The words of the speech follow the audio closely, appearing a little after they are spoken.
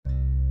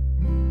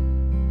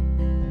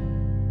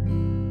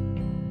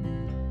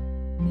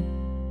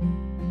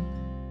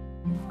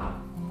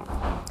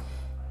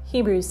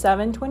Hebrews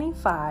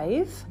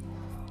 7:25,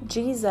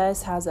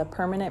 Jesus has a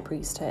permanent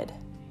priesthood.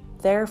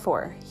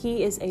 Therefore,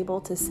 he is able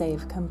to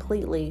save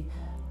completely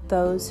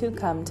those who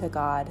come to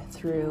God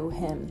through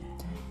him,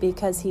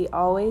 because he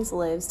always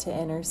lives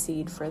to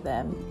intercede for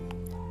them.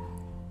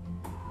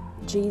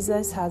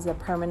 Jesus has a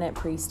permanent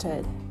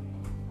priesthood.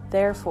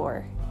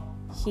 Therefore,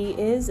 he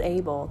is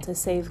able to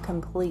save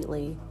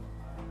completely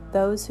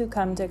those who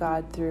come to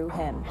God through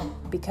him,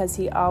 because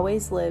he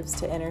always lives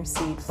to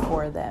intercede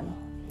for them.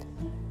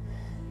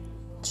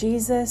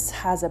 Jesus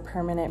has a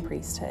permanent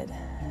priesthood.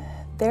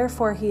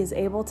 Therefore, he is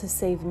able to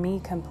save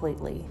me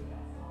completely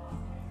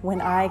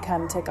when I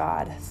come to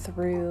God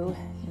through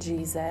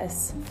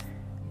Jesus,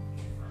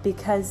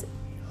 because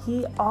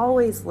he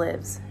always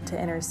lives to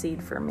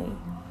intercede for me.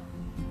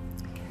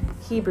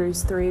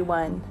 Hebrews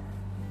 3:1.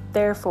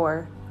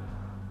 Therefore,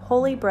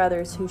 holy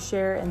brothers who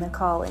share in the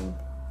calling,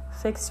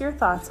 fix your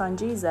thoughts on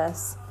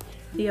Jesus,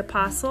 the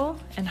apostle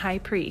and high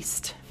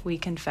priest, we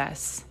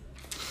confess.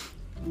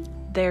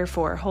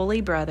 Therefore, holy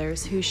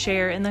brothers who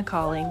share in the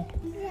calling,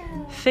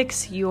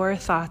 fix your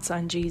thoughts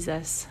on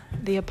Jesus,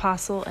 the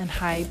apostle and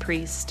high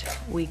priest,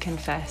 we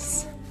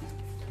confess.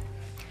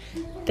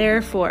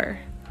 Therefore,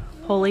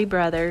 holy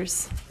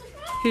brothers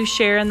who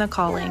share in the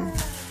calling,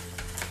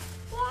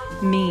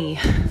 me,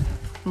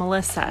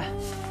 Melissa,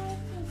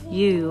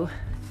 you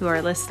who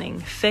are listening,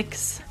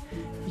 fix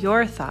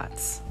your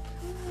thoughts.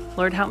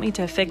 Lord, help me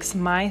to fix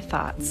my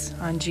thoughts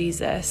on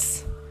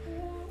Jesus,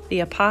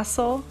 the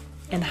apostle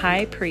and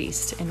high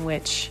priest in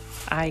which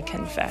I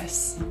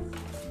confess.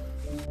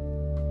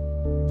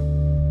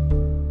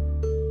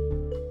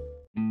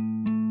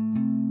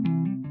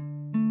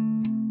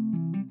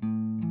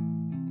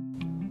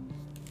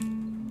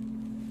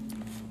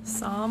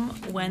 Psalm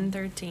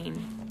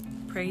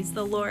 113. Praise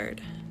the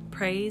Lord.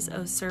 Praise,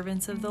 O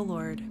servants of the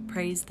Lord.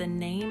 Praise the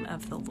name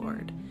of the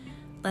Lord.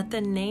 Let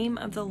the name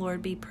of the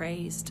Lord be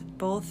praised,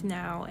 both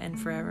now and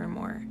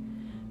forevermore.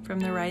 From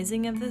the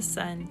rising of the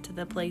sun to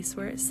the place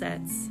where it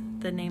sets,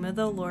 the name of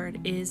the Lord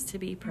is to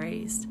be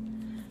praised.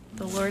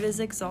 The Lord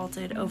is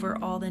exalted over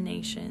all the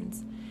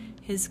nations,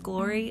 his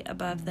glory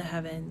above the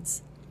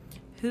heavens.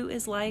 Who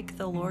is like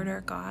the Lord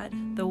our God,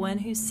 the one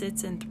who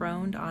sits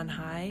enthroned on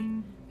high,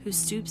 who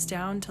stoops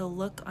down to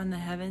look on the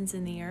heavens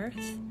and the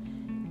earth?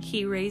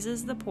 He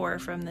raises the poor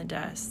from the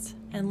dust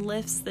and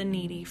lifts the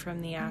needy from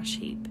the ash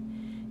heap.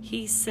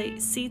 He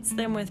seats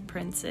them with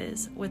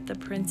princes, with the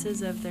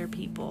princes of their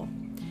people.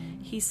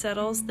 He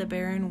settles the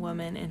barren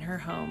woman in her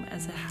home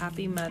as a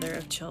happy mother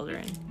of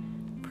children.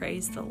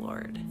 Praise the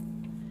Lord.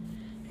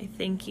 I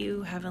thank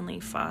you,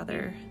 Heavenly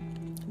Father,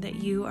 that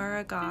you are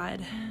a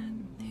God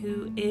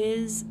who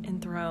is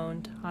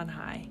enthroned on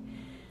high.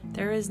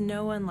 There is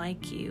no one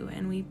like you,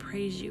 and we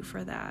praise you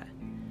for that.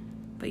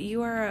 But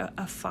you are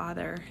a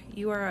Father.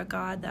 You are a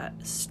God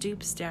that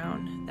stoops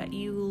down, that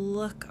you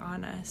look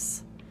on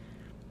us,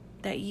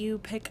 that you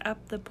pick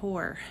up the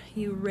poor,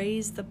 you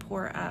raise the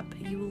poor up,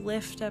 you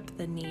lift up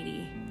the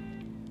needy,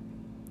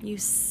 you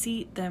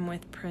seat them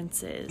with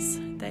princes,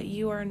 that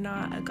you are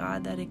not a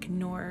God that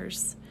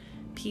ignores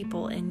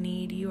people in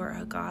need. You are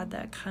a God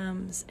that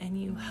comes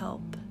and you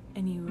help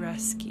and you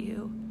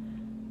rescue.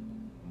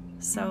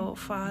 So,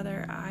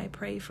 Father, I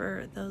pray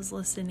for those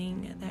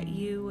listening that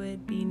you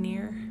would be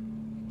near,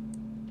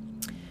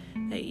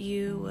 that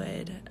you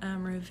would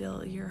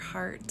reveal your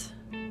heart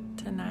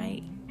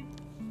tonight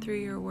through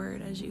your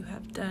word as you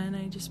have done.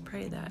 I just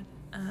pray that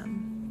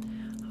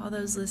all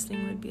those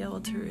listening would be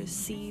able to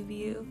receive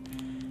you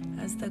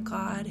as the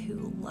God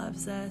who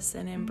loves us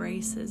and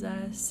embraces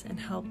us and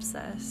helps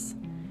us,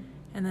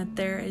 and that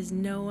there is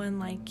no one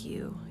like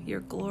you.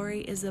 Your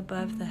glory is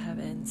above the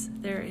heavens.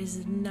 There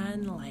is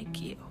none like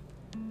you.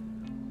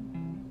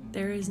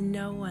 There is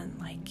no one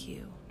like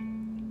you.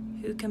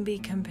 Who can be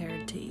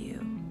compared to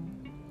you?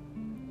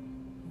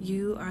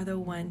 You are the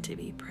one to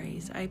be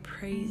praised. I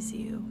praise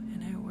you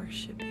and I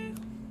worship you.